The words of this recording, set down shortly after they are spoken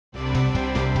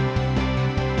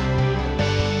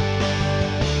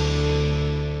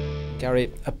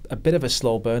Gary, a bit of a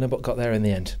slow burner, but got there in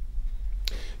the end.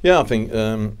 Yeah, I think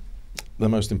the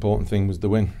most important thing was the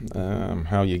win.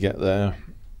 How you get there,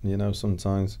 you know,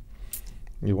 sometimes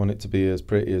you want it to be as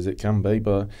pretty as it can be,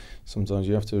 but sometimes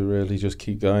you have to really just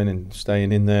keep going and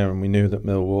staying in there. And we knew that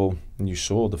Millwall, and you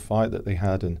saw the fight that they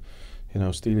had, and you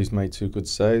know, Steely's made 2 good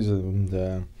saves, and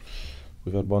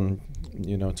we've had one,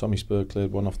 you know, Tommy Spur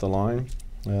cleared one off the line.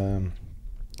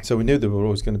 So we knew they were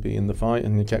always going to be in the fight,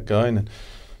 and they kept going, and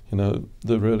you know,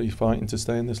 they're really fighting to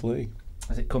stay in this league.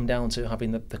 Has it come down to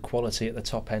having the quality at the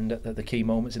top end at the key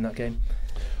moments in that game?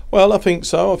 Well, I think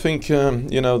so. I think,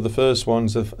 you know, the first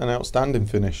one's an outstanding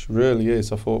finish, really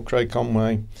is. I thought Craig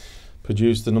Conway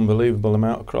produced an unbelievable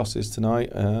amount of crosses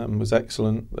tonight, was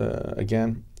excellent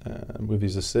again with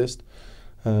his assist.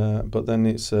 But then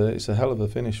it's a hell of a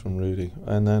finish from Rudy.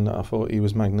 And then I thought he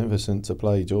was magnificent to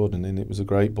play Jordan in. It was a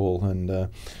great ball. And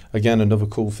again, another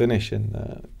cool finish.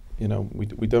 And, you know, we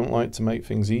don't like to make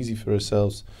things easy for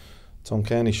ourselves. Tom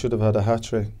Kearney should have had a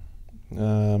hat-trick.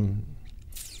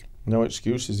 No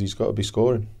excuses, he's got to be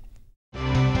scoring.